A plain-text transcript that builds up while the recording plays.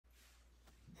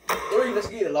3, let's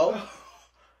get it, low.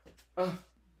 4,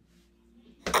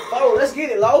 let's get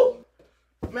it, low.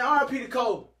 Man, RP the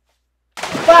code.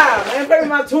 5, man, pay me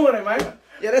my 20, man.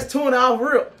 Yeah, that's 20 off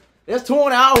real. That's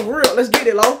 20 off real. Let's get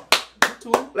it, low.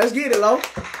 Let's get it, low.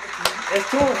 That's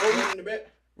 20. Running it back.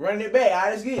 Running it back. All right,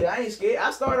 let's get it. I ain't scared.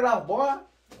 I started off, boy. What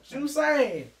you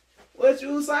saying? What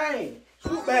you saying?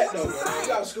 Scoot back, though, bro. You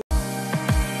gotta scoot.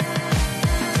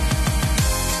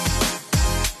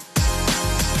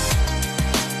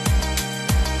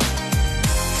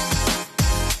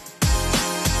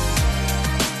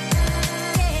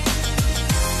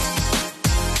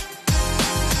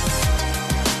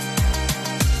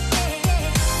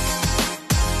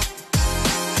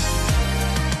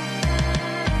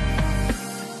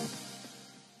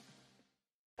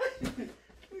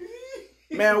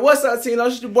 Man, what's up, Team?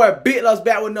 It's your boy Big Love's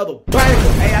back with another banger.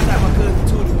 Hey, I got my cousin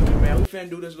Tootie with me, man. We finna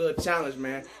do this little challenge,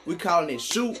 man. We calling it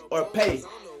shoot or pay.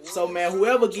 So, man,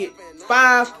 whoever get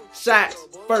 5 shots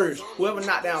first, whoever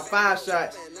knock down 5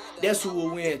 shots, that's who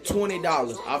will win $20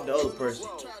 off the other person.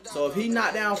 So if he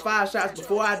knock down 5 shots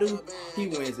before I do, he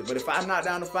wins it. But if I knock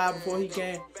down the 5 before he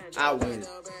can, I win it.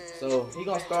 So he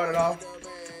gonna start it off.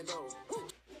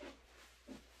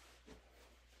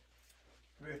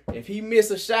 If he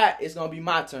miss a shot, it's gonna be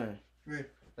my turn. Ready.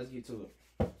 Let's get to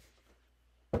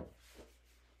it.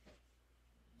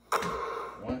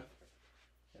 1.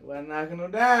 We're knocking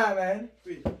him down, man.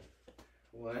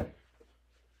 1.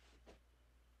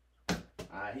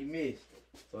 Alright, he missed.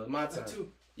 So it's my turn.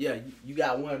 2. Yeah, you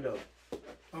got 1 though.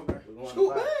 Okay.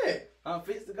 Scoot back. I'm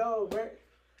fixed to go, bro.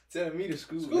 Telling me to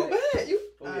scoot back. You.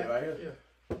 Oh, yeah, right here.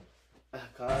 Yeah.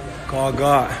 Call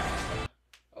God.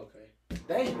 Okay.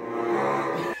 Dang.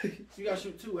 You gotta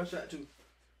shoot 2. I shot 2.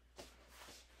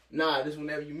 Nah, this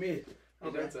whenever you miss.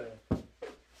 Okay.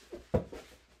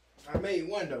 I made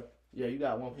 1 though. Yeah, you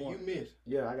got 1 point. You missed.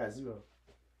 Yeah, I got 0.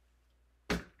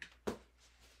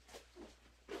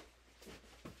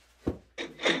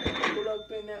 Pull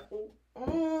up in that.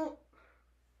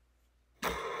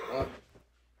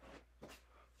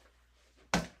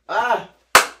 Ah!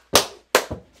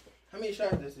 How many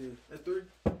shots this is? That's 3?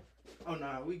 Oh,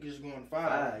 nah, we just going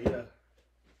 5. Yeah.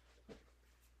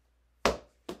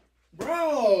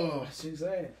 Bro! What you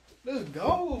saying? Let's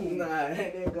go! Nah, it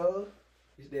ain't that go.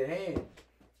 It's that hand.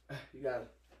 You got it.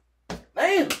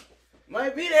 Damn!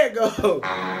 Might be that go. Oh.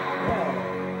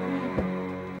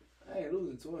 I ain't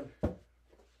losing 20.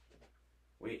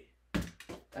 Wait.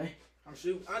 Dang. I'm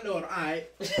shooting. I know it. Alright.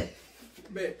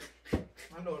 Bet. I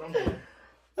know what I'm doing.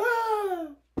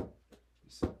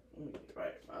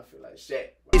 Right, I feel like Shaq.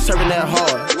 He's serving that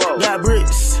hard. Whoa. Got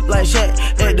bricks like Shaq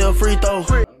at the free throw.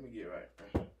 Let me get right.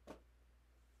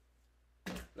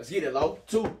 Let's get it, low.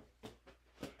 2.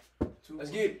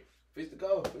 Let's get it. Fix the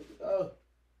go. Fix the go.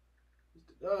 Fix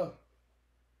the go.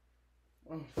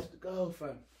 Fix the go,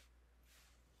 fam.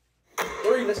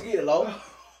 3. Let's get it, low.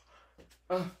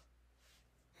 4.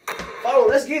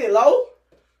 Let's get it, low.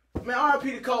 Man, RP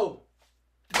the code.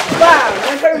 5.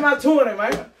 Man, pay me my 20,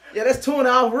 man. Yeah, that's 20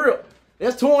 off real.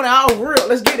 That's 20 off real.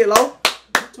 Let's get it, low.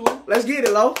 20. Let's get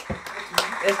it, low.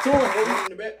 That's 20.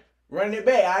 Running it back. Running it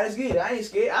back. All right, let's get it. I ain't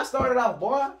scared. I started off,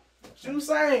 boy. What you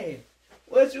saying?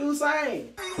 What you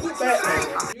saying? Scoot back, man.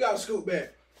 You gotta scoot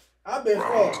back. I've been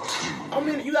far. I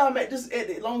mean, you gotta make this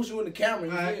as long as you in the camera.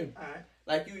 You feel me? Alright.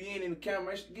 Like you in the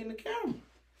camera, get in the camera.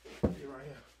 Get right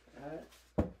here. Alright.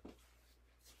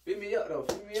 Fill me up though.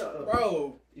 Fill me up though.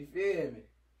 Bro. You feel me?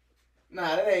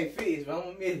 Nah, that ain't fixed, but I'm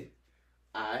gonna miss it.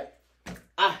 Alright.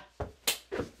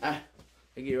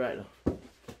 They get right though.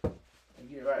 They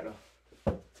get right though.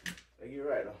 They get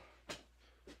right though.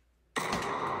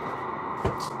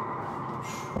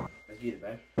 Let's get it,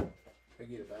 babe. Let's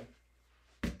get it, babe.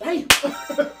 Damn!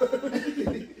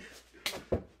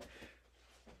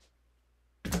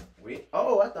 Wait.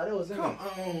 Oh, I thought it was in. Come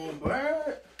on,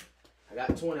 bird. I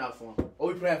got 20 out for him. Oh,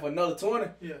 we playing for another 20?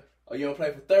 Yeah. Oh, you don't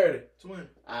play for 30? 20.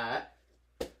 Alright.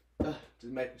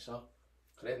 Just making sure.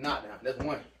 Cause that's knockdown. That's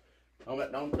 1. Don't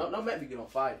make me get on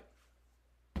fire.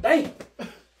 Dang!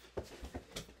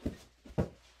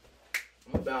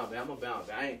 I'm a bound, man.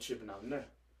 I ain't tripping out nothing.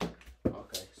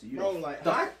 Okay, so you Bro, don't like,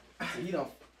 stop. So you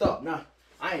don't stop. Nah,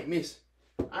 I ain't miss.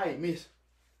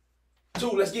 2,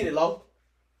 let's get it, low.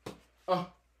 3,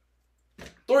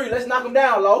 let's knock him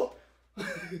down, low.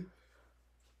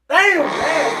 Damn,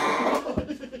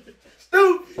 man.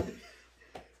 Stupid.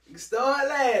 You start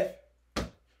laughing.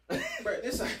 Bro,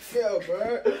 this ain't fair,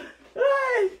 bro.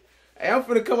 Hey, I'm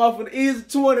finna come off with the easy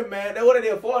 20, man. That's what it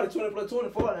is, 40. 20 plus 20,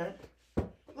 40, man.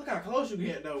 Look how close you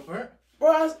get, though, bro.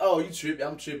 Bro, oh, you tripping.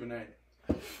 I'm tripping, ain't it?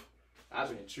 I've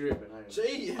been tripping, ain't it?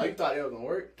 Gee. Oh, you thought that was gonna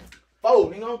work?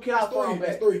 4, nigga, don't care how far I'm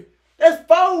back. That's 3. That's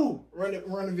 4. Run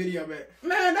the video back.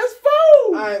 Man, that's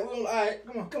 4. Alright,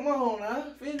 come on. Come on now.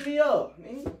 Feed me up,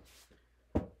 man.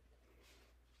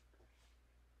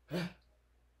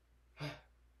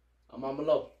 I'm on my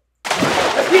low.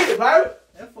 Let's get it, baby.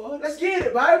 That's 4. Let's get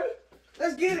it, baby.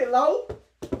 Let's get it, low.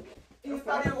 You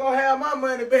thought you were gonna have my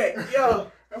money back.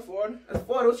 Yo. That's 40. That's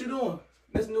 40. What you doing?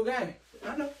 That's a new game.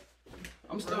 I know.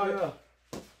 I'm starting up.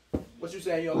 What you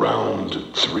saying? You Round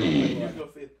 3. Let's go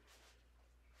 50.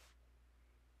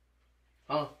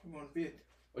 Huh? We're going to 50.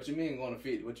 What you mean going to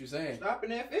 50? What you saying?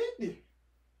 Stopping at 50.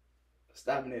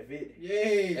 Stopping at 50.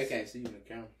 Yes. They can't see you in the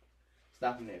camera.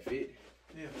 Stopping at 50.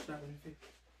 Yeah, stopping at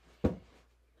 50.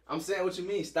 I'm saying what you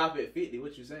mean. Stop at 50.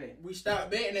 What you saying? We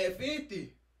stopped betting at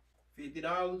 50.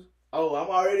 $50. Oh, I'm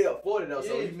already up 40 though.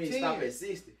 So Yeah, you mean 10. stop at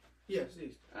 60? Yeah,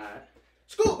 60. All right.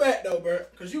 Scoot back though, bro,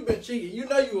 cause you been cheating. You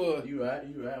know you was. You right.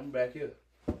 You right. I'm back here.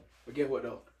 But guess what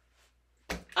though?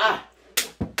 Ah.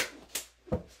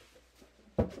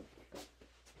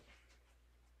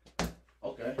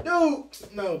 Okay.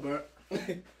 Dude, no, bro.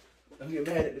 Don't get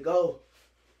mad at the goal.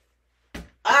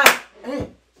 Ah! I'm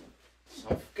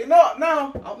fucking up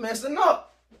now. I'm messing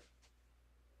up.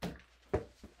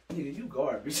 Nigga, you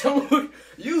garbage.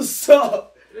 You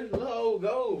suck. This low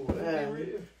goal.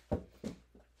 Man.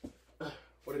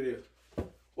 What it is?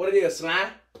 What it is,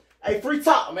 slime? Hey, free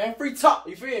talk, man. Free talk.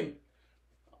 You feel me?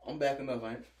 I'm backing up,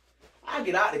 man. I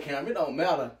get out the camera. It don't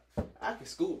matter. I can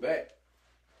scoot back.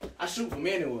 I shoot from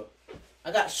anywhere.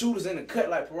 I got shooters in the cut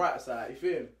like Parrot side. You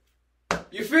feel me?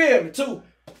 You feel me, too?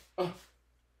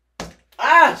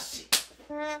 Ah, shit.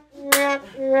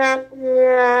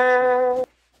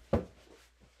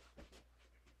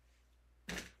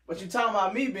 But you talking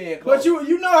about me being close. But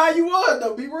you know how you was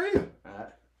though. Be real. Alright.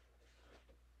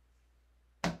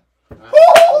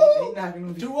 Woo! He knocking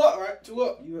them 2 up, right? 2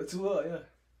 up. You were 2 up,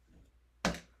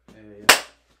 yeah.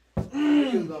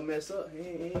 Yeah. He was gonna mess up. He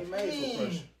ain't made for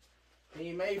pressure. He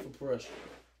ain't made for pressure.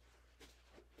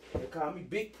 They call me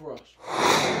Big Pressure.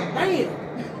 Damn!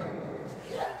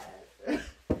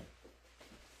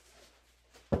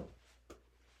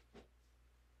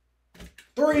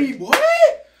 Three, boy.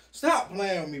 Stop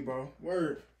playing with me, bro.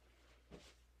 Word.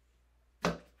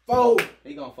 4.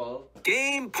 He gonna fold.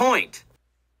 Game point.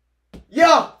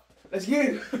 Yeah! Let's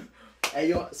get it. Hey,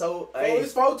 yo, so hey,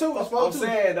 It's 4-2. It's 4-2. I'm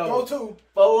saying though, 4-2.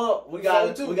 4 up. We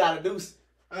got 4-2. we got to do.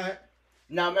 Alright.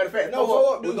 Now, matter of fact, No, 4 4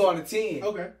 up. up, We do going to 10.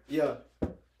 Okay. Yeah.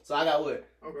 So I got what?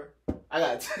 Okay. I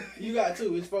got. You got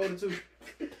 2. It's 4-2.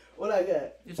 What I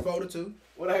got? It's 4-2.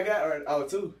 What I got? Or, oh,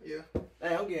 2. Yeah.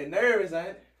 Dang, I'm getting nervous, ain't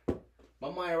it? My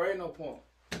mind ain't no point.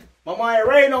 My mind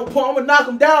ain't no point. I'm gonna knock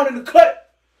him down in the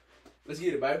cut. Let's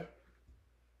get it, baby.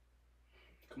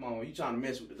 Come on, you trying to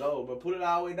mess with the goal, but put it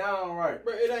all the way down right.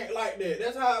 Bro, it ain't like that.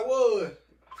 That's how it was.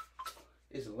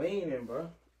 It's leaning, bro.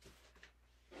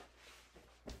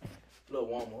 Little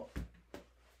warm up.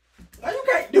 Now you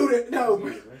can't do that. No,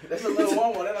 bro. That's a little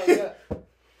warm up. That don't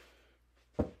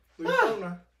got 3-4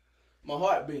 now. my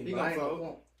heartbeat. He But I gonna ain't no fold.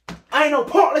 pump. I ain't no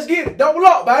pump. Let's get it. Double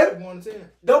up, baby. 1-10.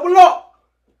 Double up.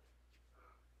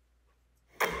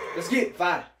 Let's get it.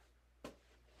 5.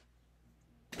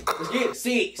 Let's get it.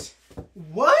 6.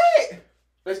 What?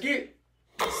 Let's get it.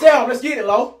 7. Let's get it,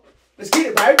 low. Let's get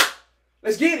it, baby.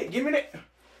 Let's get it. Give me that.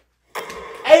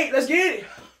 8. Let's get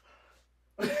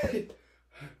it.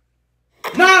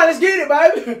 9. Let's get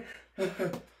it,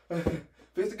 baby.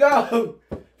 50 go.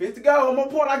 50 go. On my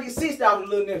point, I get 60 out of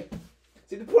the little nigga.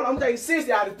 See the point, I'm taking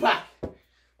 60 out of his pocket.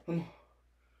 Come on.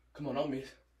 Come on, don't miss.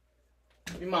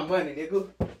 Give me my money, nigga.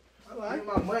 I like Give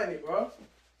me my money, bro.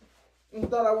 You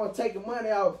thought I want to take the money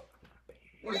off.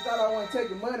 You thought I want to take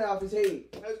the money off his head.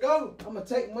 Let's go. I'm going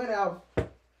to take money off.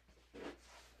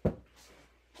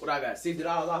 What I got? $60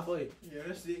 off for you? Yeah,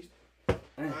 that's 6. Mm.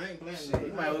 I ain't playing this. Shit,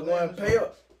 you might well go ahead and pay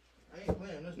up. I ain't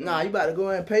playing this. Nah, you about to go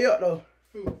ahead and pay up, though.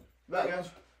 Who? About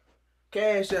to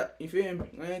cash up, you feel me?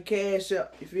 Man, cash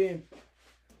up, you feel me?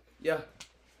 Yeah.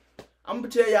 I'm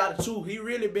going to tell y'all the truth. He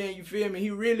really been, you feel me? He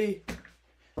really,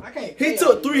 I can't. he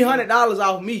took $300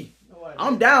 off me.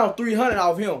 I'm down 300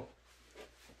 off him.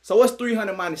 So what's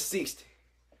 300 minus 60?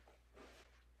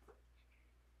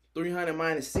 300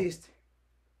 minus 60.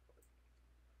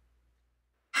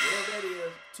 Whatever that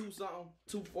is, 2 something,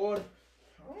 240.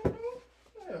 I don't know.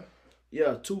 Yeah.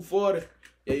 Yeah, 240.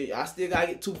 Yeah, I still gotta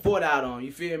get 240 out on him,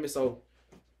 you feel me? So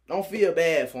don't feel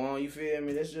bad for him, you feel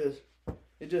me? It's just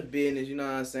business, you know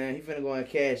what I'm saying? He finna go and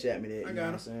cash at me that, you know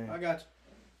what I'm saying? I got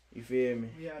You feel me?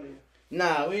 you. We out of here.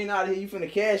 Nah, we ain't out of here. You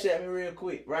finna cash at me real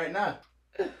quick, right now.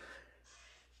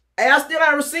 Hey, I still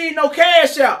ain't received no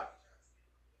cash out.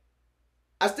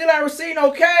 I still ain't received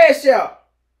no cash out.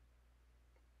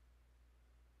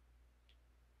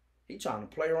 He trying to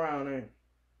play around, ain't he?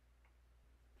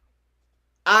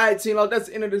 Alright, Tino, that's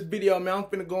the end of this video, man. I'm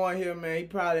finna go in here, man. He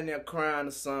probably in there crying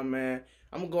or something, man.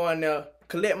 I'm gonna go in there,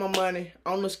 collect my money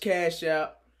on this cash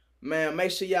out. Man,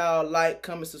 make sure y'all like,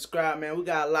 comment, subscribe, man. We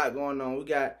got a lot going on. We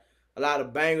got a lot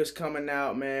of bangers coming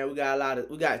out, man. We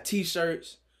got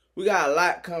t-shirts. We got a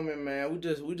lot coming, man. We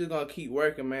just gonna keep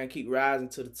working, man. Keep rising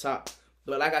to the top.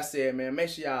 But like I said, man, make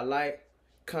sure y'all like,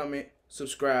 comment,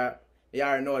 subscribe. Y'all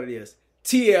already know what it is.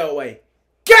 TLA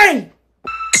gang!